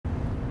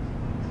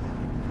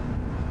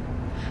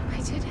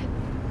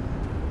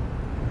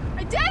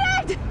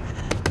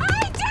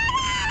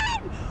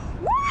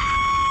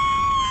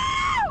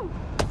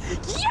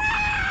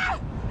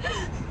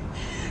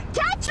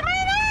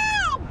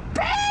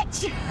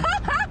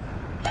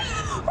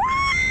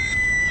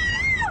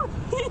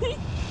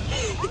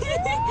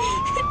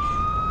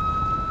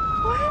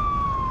What?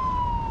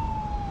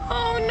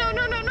 Oh, no,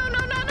 no, no, no, no,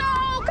 no,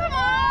 no! Come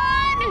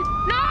on!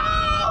 No!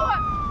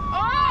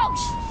 Oh,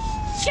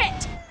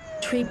 shit!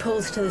 Tree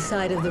pulls to the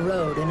side of the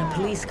road and a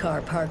police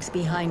car parks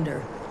behind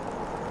her.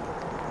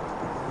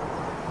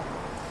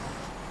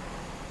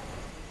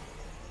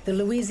 The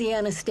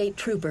Louisiana State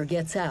Trooper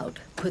gets out,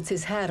 puts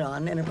his hat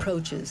on, and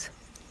approaches.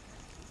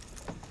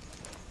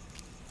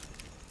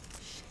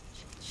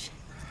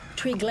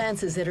 Tree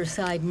glances at her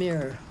side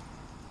mirror.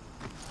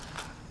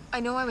 I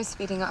know I was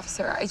speeding,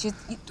 officer.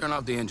 Turn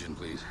off the engine,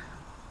 please.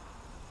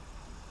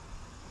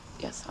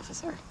 Yes,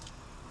 officer.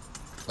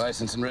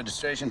 License and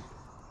registration?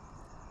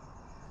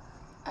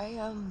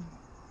 I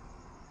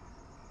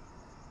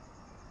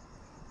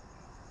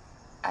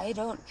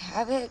don't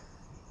have it.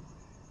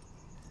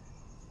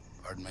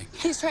 Pardon me?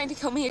 He's trying to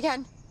kill me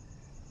again.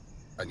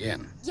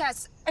 Again?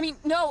 Yes. I mean,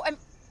 no,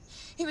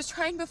 he was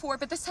trying before,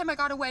 but this time I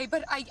got away,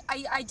 but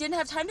I didn't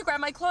have time to grab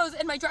my clothes,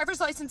 and my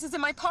driver's license is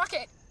in my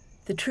pocket.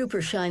 The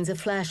trooper shines a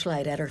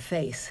flashlight at her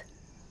face.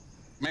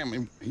 Ma'am,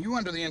 are you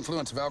under the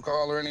influence of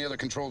alcohol or any other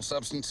controlled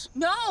substance?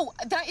 No,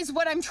 that is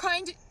what I'm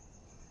trying to...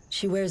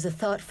 She wears a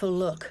thoughtful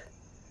look.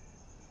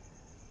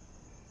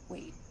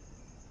 Wait.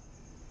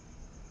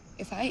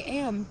 If I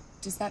am,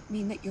 does that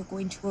mean that you're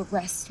going to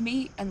arrest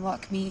me and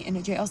lock me in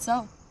a jail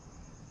cell?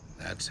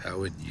 That's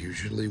how it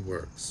usually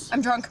works.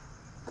 I'm drunk.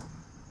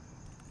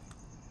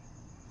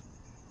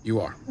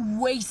 You are?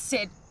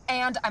 Wasted.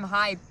 And I'm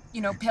high.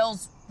 You know,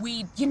 pills,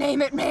 weed, you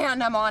name it,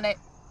 man, I'm on it.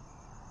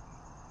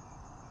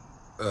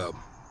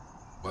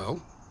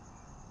 Well,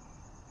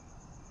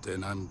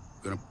 then I'm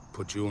gonna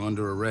put you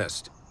under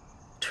arrest.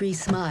 Tree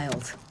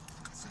smiles.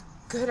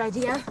 Good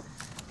idea.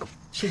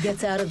 She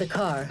gets out of the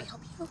car.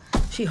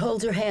 She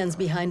holds her hands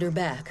behind her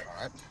back.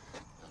 All right.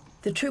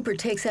 The trooper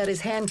takes out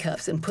his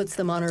handcuffs and puts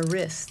them on her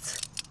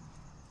wrists.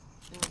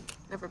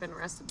 Never been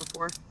arrested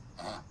before.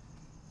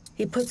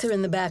 He puts her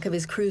in the back of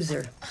his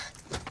cruiser.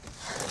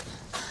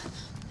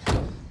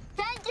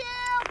 Thank you!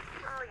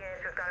 Oh,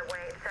 yes, we've got a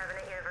wait. 7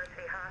 at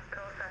University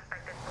Hospital.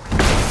 Suspect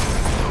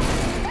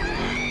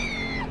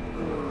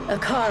is... A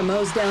car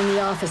mows down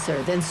the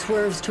officer, then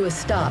swerves to a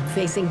stop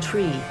facing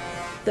Tree.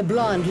 The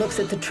blonde looks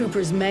at the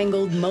trooper's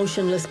mangled,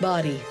 motionless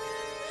body.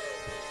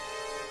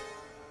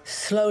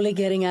 Slowly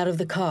getting out of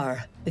the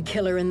car, the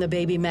killer in the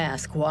baby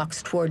mask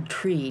walks toward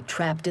Tree,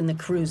 trapped in the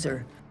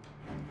cruiser.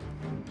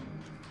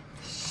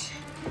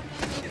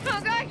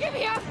 Oh, God, get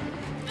me out!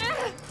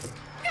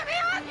 Get me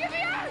out! Get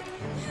me out!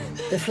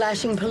 The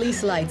flashing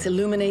police lights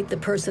illuminate the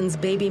person's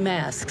baby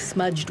mask,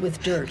 smudged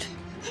with dirt.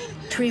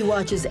 Tree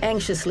watches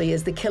anxiously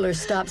as the killer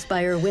stops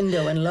by her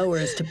window and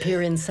lowers to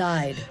peer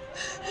inside.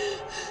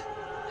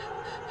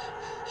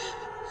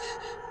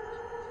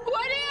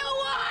 What do you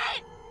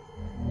want?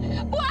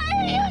 Why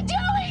are you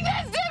doing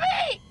this to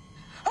me?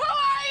 Who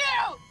are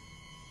you?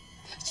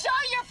 Show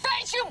your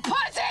face, you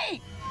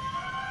pussy!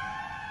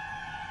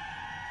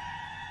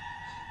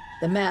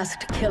 The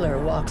masked killer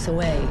walks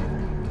away.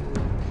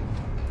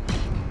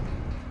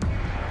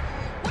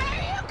 Where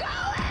are you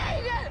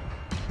going?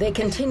 They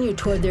continue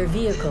toward their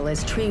vehicle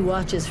as Tree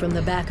watches from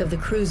the back of the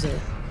cruiser.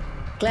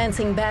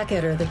 Glancing back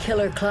at her, the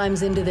killer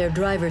climbs into their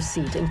driver's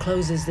seat and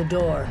closes the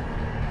door.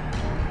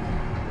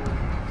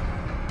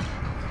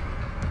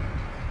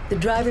 The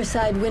driver's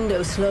side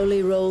window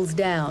slowly rolls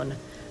down.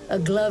 A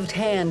gloved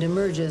hand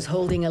emerges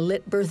holding a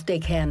lit birthday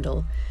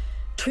candle.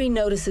 Tree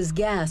notices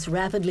gas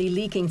rapidly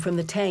leaking from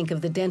the tank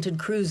of the dented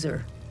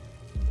cruiser.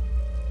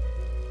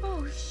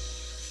 Oh,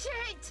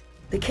 shit!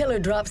 The killer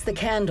drops the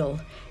candle.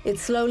 It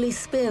slowly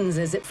spins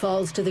as it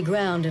falls to the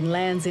ground and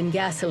lands in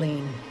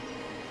gasoline.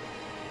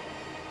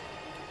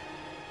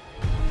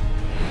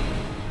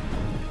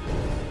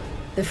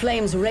 The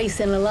flames race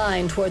in a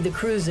line toward the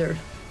cruiser.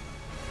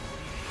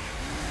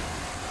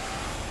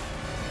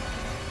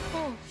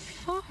 Oh,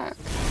 fuck.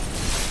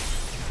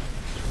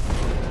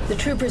 The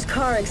trooper's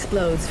car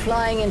explodes,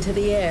 flying into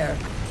the air.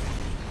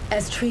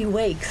 As Tree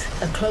wakes,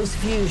 a close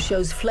view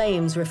shows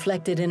flames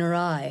reflected in her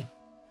eye.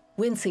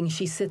 Wincing,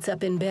 she sits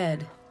up in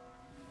bed.